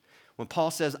Romans. When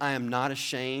Paul says, I am not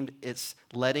ashamed, it's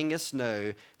letting us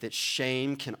know that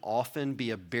shame can often be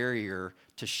a barrier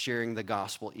to sharing the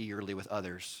gospel eagerly with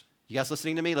others. You guys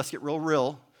listening to me? Let's get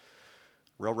real.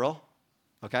 Real,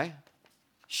 okay?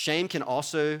 Shame can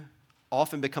also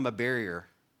often become a barrier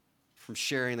from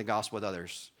sharing the gospel with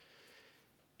others.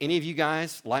 Any of you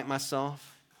guys, like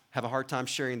myself, have a hard time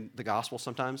sharing the gospel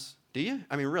sometimes? Do you?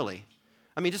 I mean, really?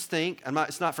 I mean, just think.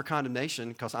 It's not for condemnation,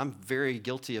 because I'm very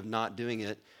guilty of not doing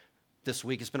it this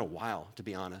week. It's been a while, to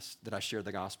be honest, that I shared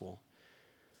the gospel.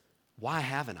 Why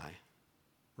haven't I?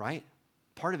 Right?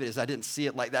 Part of it is I didn't see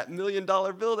it like that $1 million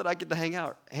bill that I get to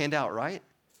hand out, right?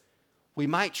 We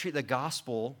might treat the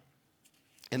gospel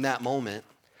in that moment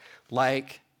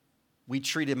like we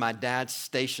treated my dad's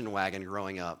station wagon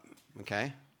growing up,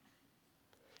 okay?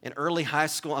 In early high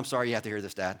school, I'm sorry you have to hear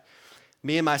this, Dad.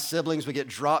 Me and my siblings would get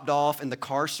dropped off in the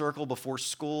car circle before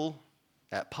school,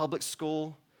 at public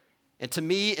school. And to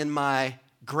me, in my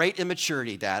great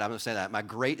immaturity, Dad, I'm going to say that, my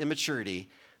great immaturity,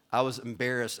 I was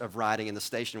embarrassed of riding in the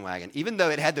station wagon, even though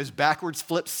it had those backwards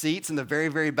flip seats in the very,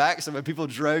 very back. So when people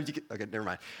drove, okay, never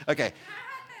mind. Okay.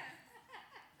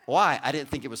 Why? I didn't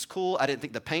think it was cool. I didn't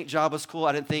think the paint job was cool.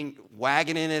 I didn't think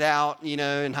wagoning it out,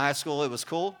 in high school, it was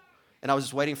cool. And I was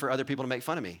just waiting for other people to make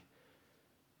fun of me.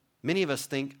 Many of us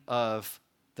think of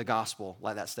the gospel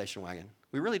like that station wagon.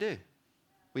 We really do.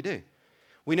 We do.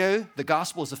 We know the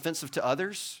gospel is offensive to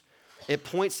others. It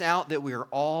points out that we are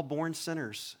all born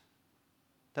sinners.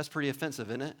 That's pretty offensive,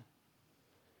 isn't it?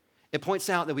 It points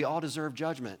out that we all deserve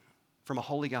judgment from a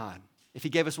holy God. If he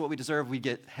gave us what we deserve, we'd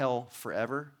get hell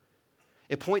forever.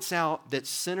 It points out that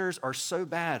sinners are so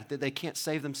bad that they can't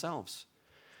save themselves.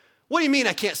 What do you mean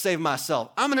I can't save myself?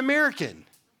 I'm an American.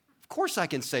 Of course I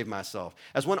can save myself.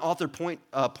 As one author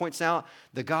points out,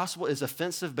 the gospel is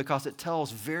offensive because it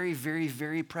tells very, very,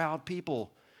 very proud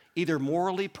people, either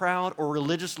morally proud or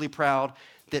religiously proud,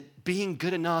 that being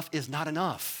good enough is not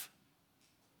enough.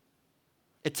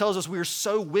 It tells us we are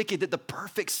so wicked that the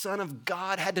perfect Son of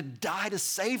God had to die to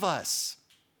save us.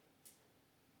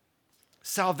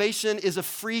 Salvation is a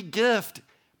free gift,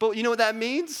 but you know what that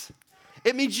means?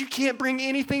 It means you can't bring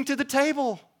anything to the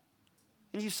table.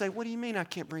 And you say, what do you mean I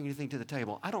can't bring anything to the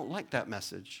table? I don't like that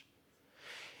message.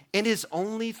 And it's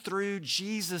only through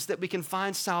Jesus that we can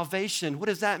find salvation. What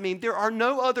does that mean? There are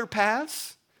no other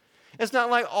paths. It's not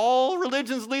like all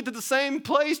religions lead to the same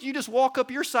place. You just walk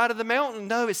up your side of the mountain.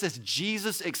 No, it says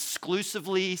Jesus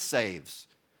exclusively saves.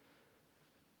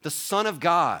 The Son of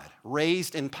God,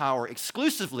 raised in power,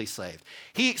 exclusively saved.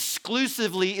 He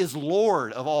exclusively is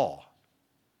Lord of all.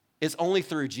 It's only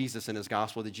through Jesus and his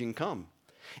gospel that you can come.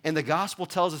 And the gospel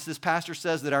tells us, this pastor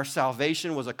says, that our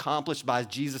salvation was accomplished by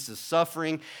Jesus'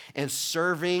 suffering and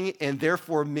serving, and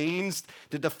therefore means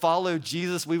that to follow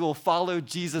Jesus, we will follow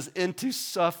Jesus into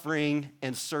suffering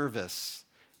and service.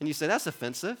 And you say, that's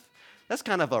offensive. That's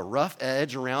kind of a rough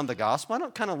edge around the gospel. I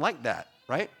don't kind of like that,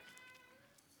 right?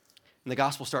 And the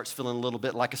gospel starts feeling a little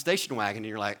bit like a station wagon, and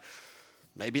you're like,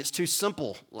 maybe it's too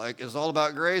simple. Like, it's all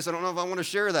about grace. I don't know if I want to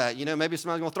share that. Maybe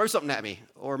somebody's going to throw something at me.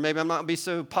 Or maybe I'm not going to be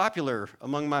so popular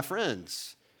among my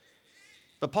friends.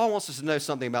 But Paul wants us to know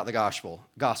something about the gospel.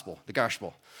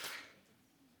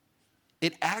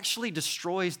 It actually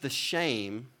destroys the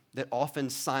shame that often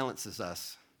silences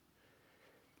us.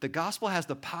 The gospel has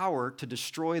the power to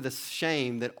destroy the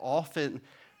shame that often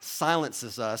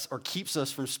silences us or keeps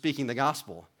us from speaking the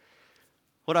gospel.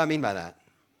 What do I mean by that?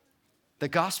 The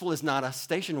gospel is not a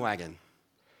station wagon.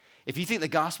 If you think the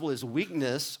gospel is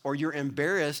weakness or you're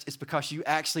embarrassed, it's because you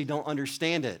actually don't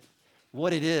understand it,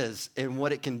 what it is and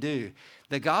what it can do.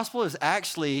 The gospel is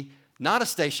actually not a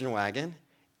station wagon.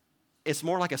 It's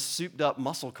more like a souped up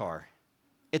muscle car.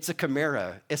 It's a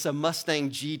Camaro. It's a Mustang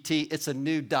GT. It's a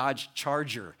new Dodge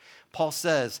Charger. Paul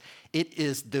says it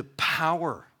is the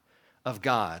power of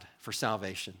God for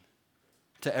salvation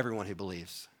to everyone who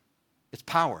believes. It's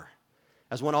power.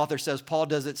 As one author says, Paul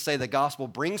doesn't say the gospel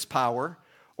brings power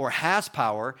or has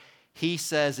power. He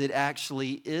says it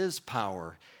actually is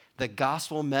power. The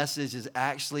gospel message is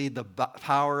actually the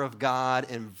power of God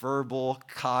in verbal,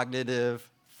 cognitive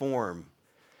form.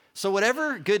 So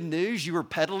whatever good news you were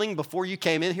peddling before you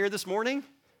came in here this morning,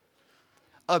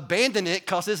 abandon it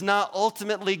because it's not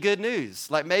ultimately good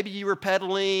news. Like maybe you were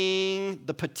peddling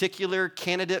the particular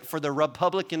candidate for the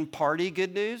Republican Party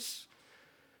good news.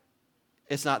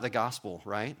 It's not the gospel,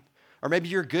 right? Or maybe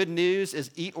your good news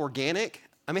is eat organic.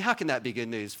 I mean, how can that be good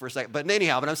news for a second? But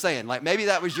anyhow, I'm saying, like, maybe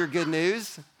that was your good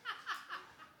news.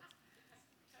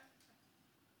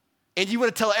 And you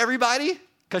want to tell everybody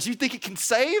because you think it can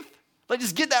save? Like,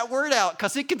 just get that word out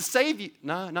because it can save you.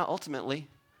 No, not ultimately.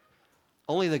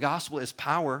 Only the gospel is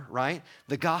power, right?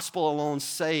 The gospel alone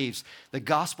saves. The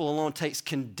gospel alone takes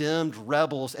condemned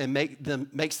rebels and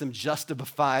makes them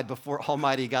justified before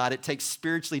Almighty God. It takes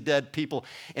spiritually dead people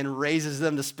and raises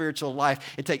them to spiritual life.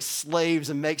 It takes slaves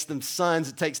and makes them sons.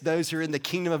 It takes those who are in the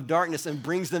kingdom of darkness and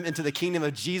brings them into the kingdom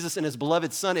of Jesus and his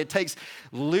beloved Son. It takes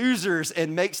losers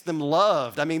and makes them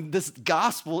loved. I mean, this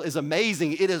gospel is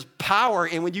amazing. It is power.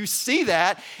 And when you see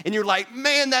that and you're like,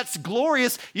 man, that's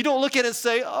glorious, you don't look at it and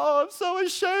say, oh, I'm so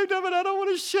ashamed of it. I don't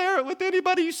want to share it with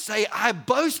anybody. You say, I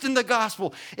boast in the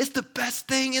gospel. It's the best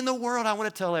thing in the world. I want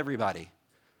to tell everybody,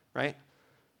 right?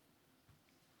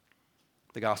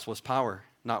 The gospel is power,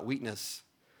 not weakness.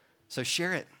 So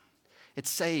share it. It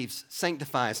saves,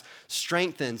 sanctifies,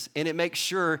 strengthens, and it makes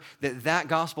sure that that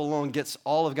gospel alone gets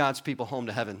all of God's people home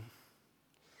to heaven.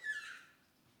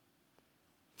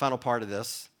 Final part of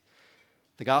this,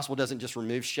 the gospel doesn't just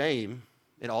remove shame,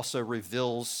 it also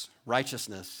reveals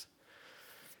righteousness.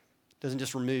 It doesn't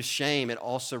just remove shame, it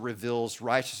also reveals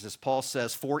righteousness. Paul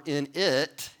says, for in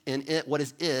it, what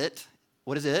is it?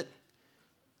 What is it?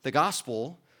 The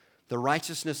gospel, the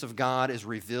righteousness of God is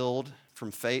revealed from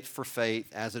faith for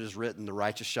faith, as it is written, the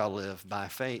righteous shall live by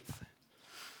faith.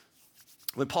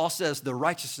 When Paul says the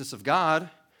righteousness of God,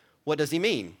 what does he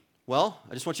mean? Well,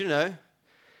 I just want you to know,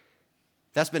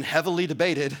 that's been heavily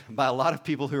debated by a lot of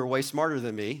people who are way smarter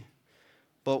than me.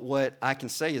 But what I can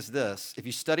say is this. If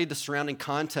you studied the surrounding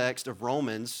context of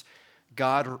Romans,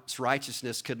 God's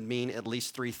righteousness could mean at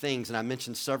least three things, and I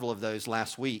mentioned several of those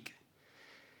last week.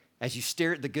 As you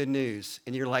stare at the good news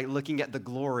and you're like looking at the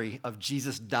glory of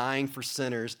Jesus dying for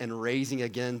sinners and raising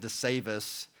again to save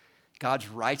us, God's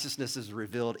righteousness is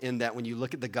revealed in that when you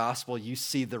look at the gospel, you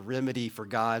see the remedy for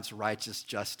God's righteous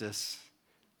justice,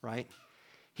 right?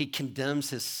 He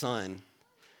condemns his son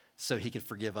so he can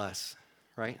forgive us,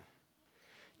 right?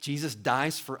 Jesus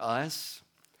dies for us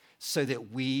so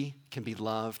that we can be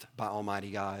loved by Almighty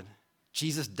God.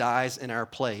 Jesus dies in our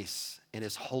place, and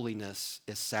his holiness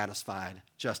is satisfied,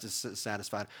 justice is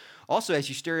satisfied. Also, as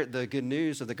you stare at the good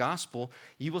news of the gospel,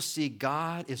 you will see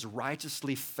God is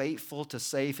righteously faithful to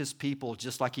save his people,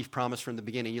 just like he promised from the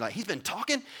beginning. You're like, he's been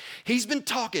talking? He's been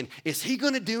talking. Is he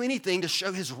going to do anything to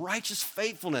show his righteous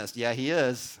faithfulness? Yeah, he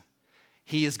is.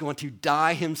 He is going to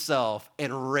die himself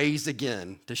and raise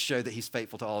again to show that he's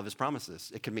faithful to all of his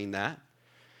promises. It could mean that.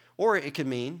 Or it could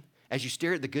mean, as you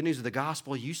stare at the good news of the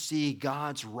gospel, you see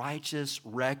God's righteous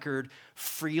record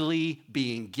freely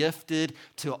being gifted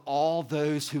to all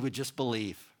those who would just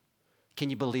believe. Can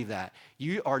you believe that?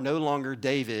 You are no longer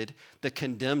David, the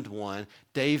condemned one,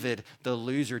 David, the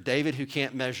loser, David who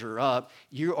can't measure up.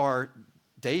 You are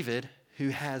David who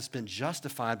has been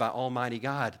justified by Almighty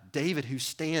God. David who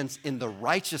stands in the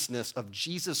righteousness of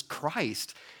Jesus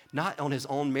Christ, not on his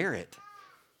own merit,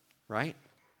 right?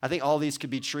 I think all these could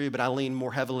be true, but I lean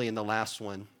more heavily in the last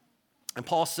one. And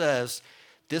Paul says,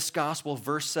 this gospel,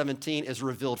 verse 17, is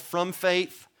revealed from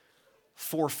faith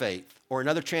for faith. Or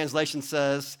another translation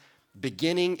says,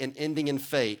 beginning and ending in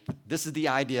faith. This is the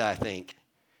idea, I think.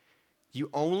 You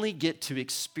only get to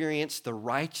experience the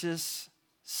righteous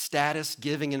status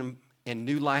giving and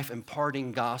new life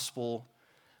imparting gospel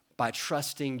by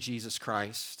trusting Jesus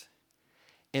Christ.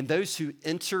 And those who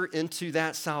enter into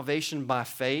that salvation by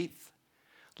faith,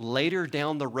 later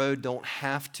down the road don't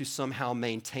have to somehow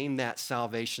maintain that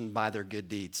salvation by their good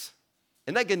deeds.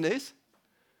 Isn't that good news?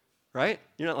 Right?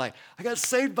 You're not like, I got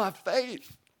saved by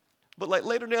faith, but like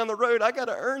later down the road, I got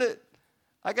to earn it.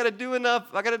 I got to do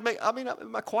enough.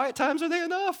 My quiet times, are they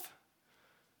enough?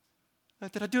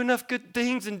 Did I do enough good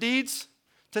things and deeds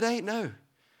today? No.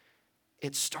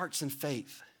 It starts in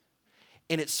faith.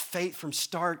 And it's faith from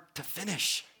start to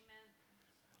finish.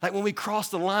 Amen. Like when we cross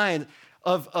the line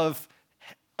of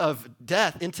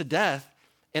death into death,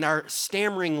 and our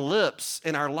stammering lips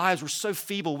and our lives were so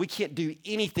feeble, we can't do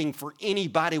anything for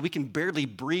anybody. We can barely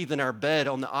breathe in our bed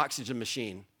on the oxygen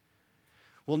machine.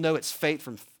 We'll know it's faith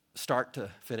from start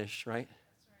to finish, right?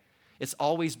 It's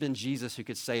always been Jesus who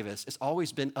could save us. It's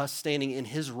always been us standing in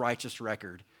his righteous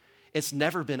record. It's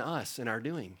never been us in our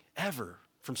doing, ever,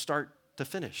 from start to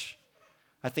finish.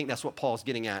 I think that's what Paul's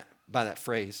getting at by that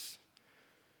phrase.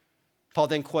 Paul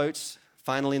then quotes,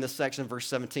 finally in this section, verse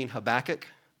 17, Habakkuk,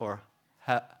 or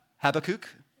Habakkuk,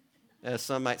 as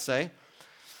some might say.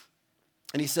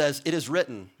 And he says, it is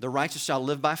written, the righteous shall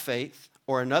live by faith.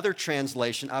 Or another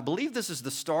translation, I believe this is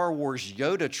the Star Wars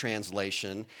Yoda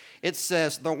translation. It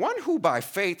says, the one who by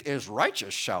faith is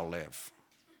righteous shall live.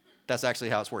 That's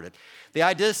actually how it's worded. The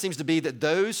idea seems to be that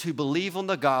those who believe on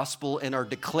the gospel and are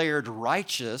declared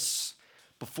righteous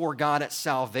before God at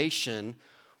salvation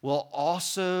will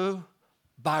also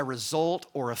by result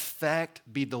or effect,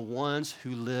 be the ones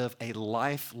who live a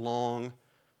lifelong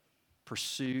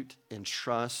pursuit and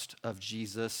trust of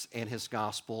Jesus and his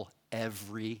gospel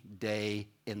every day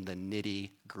in the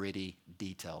nitty-gritty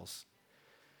details.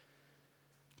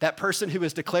 That person who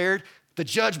is declared, the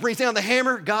judge brings down the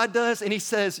hammer, God does, and he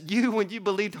says, when you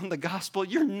believed on the gospel,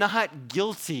 you're not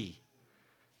guilty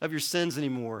of your sins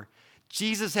anymore.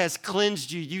 Jesus has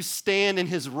cleansed you. You stand in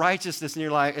his righteousness, and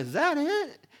you're like, is that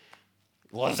it?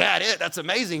 Well, is that it? That's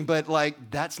amazing. But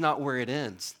that's not where it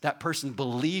ends. That person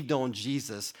believed on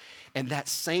Jesus, and that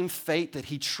same faith that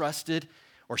he trusted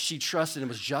or she trusted and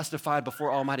was justified before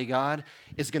Almighty God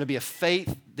is going to be a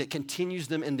faith that continues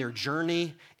them in their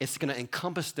journey. It's going to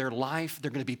encompass their life.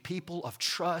 They're going to be people of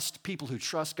trust, people who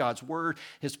trust God's word,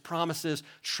 his promises,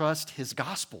 trust his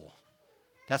gospel.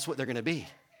 That's what they're going to be.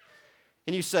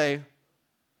 And you say,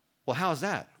 well, how is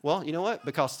that? Well, you know what?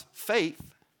 Because faith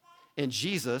in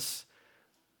Jesus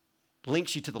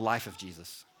links you to the life of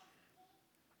Jesus.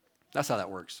 That's how that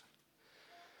works.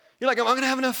 You're like, I'm going to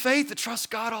have enough faith to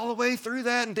trust God all the way through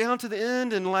that and down to the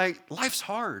end, and life's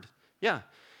hard. Yeah.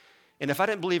 And if I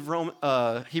didn't believe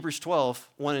Hebrews 12,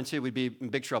 1 and 2, we'd be in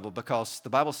big trouble, because the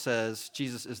Bible says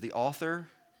Jesus is the author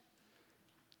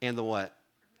and the what?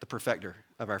 The perfecter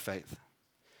of our faith.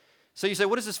 So you say,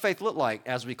 what does this faith look like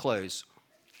as we close?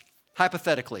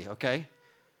 Hypothetically, okay?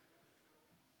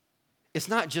 It's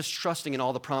not just trusting in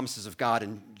all the promises of God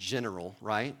in general,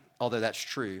 right? Although that's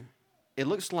true. It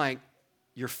looks like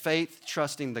your faith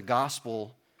trusting the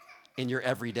gospel in your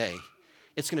everyday.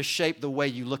 It's going to shape the way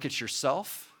you look at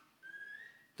yourself,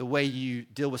 the way you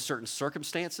deal with certain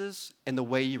circumstances, and the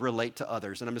way you relate to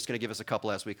others. And I'm just going to give us a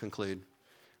couple as we conclude.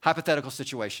 Hypothetical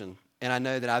situation. And I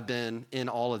know that I've been in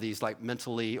all of these,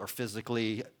 mentally or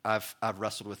physically, I've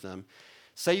wrestled with them.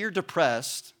 Say you're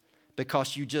depressed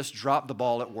because you just dropped the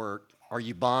ball at work, or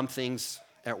you bombed things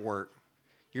at work.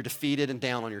 You're defeated and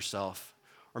down on yourself.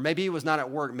 Or maybe it was not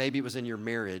at work, maybe it was in your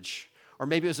marriage, or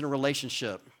maybe it was in a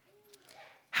relationship.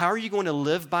 How are you going to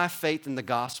live by faith in the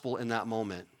gospel in that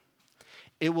moment?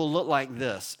 It will look like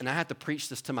this, and I had to preach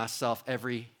this to myself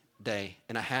every day,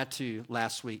 and I had to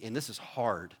last week, and this is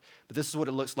hard, but this is what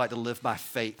it looks like to live by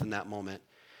faith in that moment.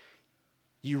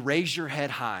 You raise your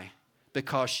head high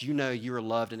because you know you are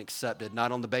loved and accepted,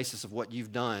 not on the basis of what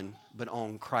you've done, but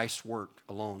on Christ's work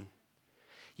alone.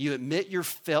 You admit your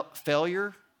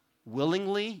failure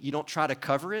willingly. You don't try to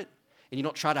cover it, and you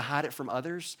don't try to hide it from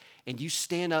others, and you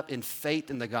stand up in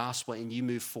faith in the gospel, and you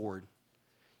move forward.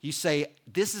 You say,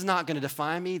 this is not going to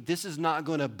define me. This is not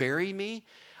going to bury me.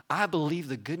 I believe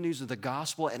the good news of the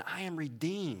gospel, and I am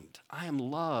redeemed. I am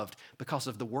loved because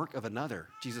of the work of another,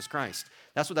 Jesus Christ.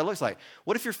 That's what that looks like.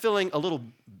 What if you're feeling a little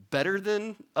better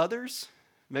than others?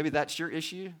 Maybe that's your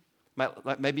issue.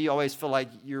 Maybe you always feel like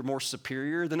you're more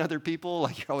superior than other people,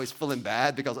 like you're always feeling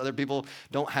bad because other people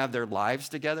don't have their lives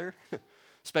together.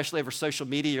 Especially over social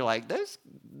media, you're like,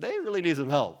 they really need some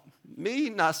help. Me,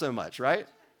 not so much, right?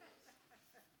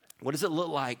 What does it look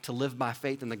like to live by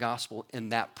faith in the gospel in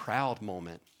that proud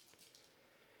moment?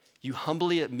 You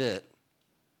humbly admit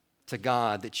to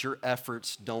God that your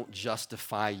efforts don't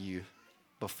justify you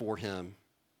before him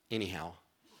anyhow.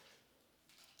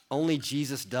 Only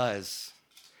Jesus does.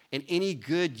 And any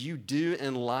good you do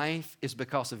in life is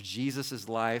because of Jesus'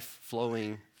 life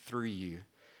flowing through you.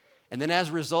 And then as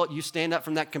a result, you stand up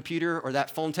from that computer or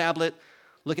that phone tablet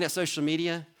looking at social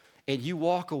media, and you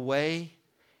walk away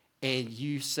and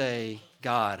you say,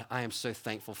 God, I am so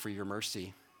thankful for your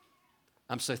mercy.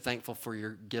 I'm so thankful for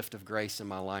your gift of grace in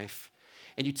my life.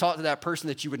 And you talk to that person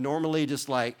that you would normally just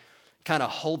kind of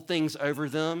hold things over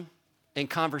them in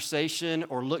conversation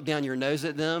or look down your nose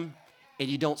at them, and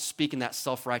you don't speak in that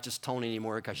self-righteous tone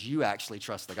anymore because you actually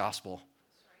trust the gospel,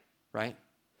 right?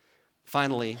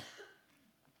 Finally,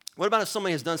 what about if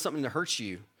somebody has done something that hurts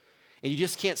you and you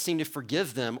just can't seem to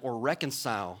forgive them or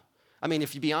reconcile? I mean,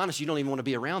 if you be honest, you don't even want to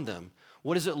be around them.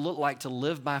 What does it look like to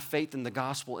live by faith in the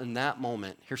gospel in that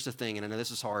moment? Here's the thing, and I know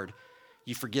this is hard.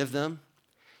 You forgive them.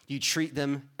 You treat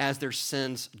them as their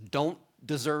sins don't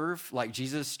deserve, like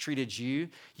Jesus treated you.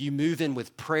 You move in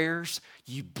with prayers.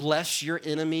 You bless your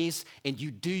enemies, and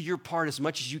you do your part as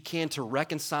much as you can to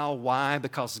reconcile. Why?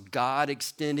 Because God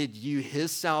extended you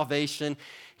his salvation,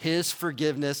 his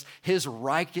forgiveness, his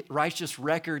righteous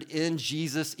record in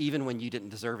Jesus, even when you didn't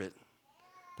deserve it.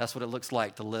 That's what it looks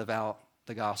like to live out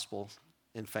the gospel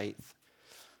in faith.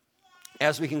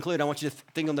 As we conclude, I want you to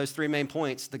think on those three main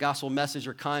points: the gospel message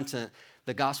or content,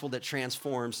 the gospel that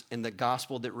transforms, and the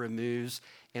gospel that removes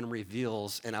and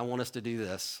reveals. And I want us to do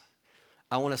this.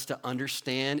 I want us to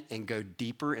understand and go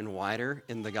deeper and wider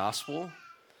in the gospel.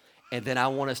 And then I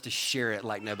want us to share it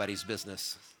like nobody's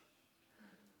business.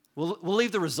 We'll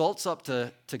leave the results up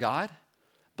to God,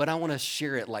 but I want to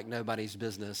share it like nobody's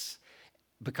business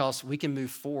because we can move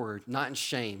forward, not in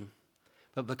shame,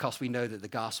 but because we know that the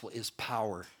gospel is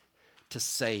power to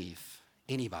save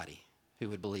anybody who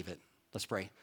would believe it. Let's pray.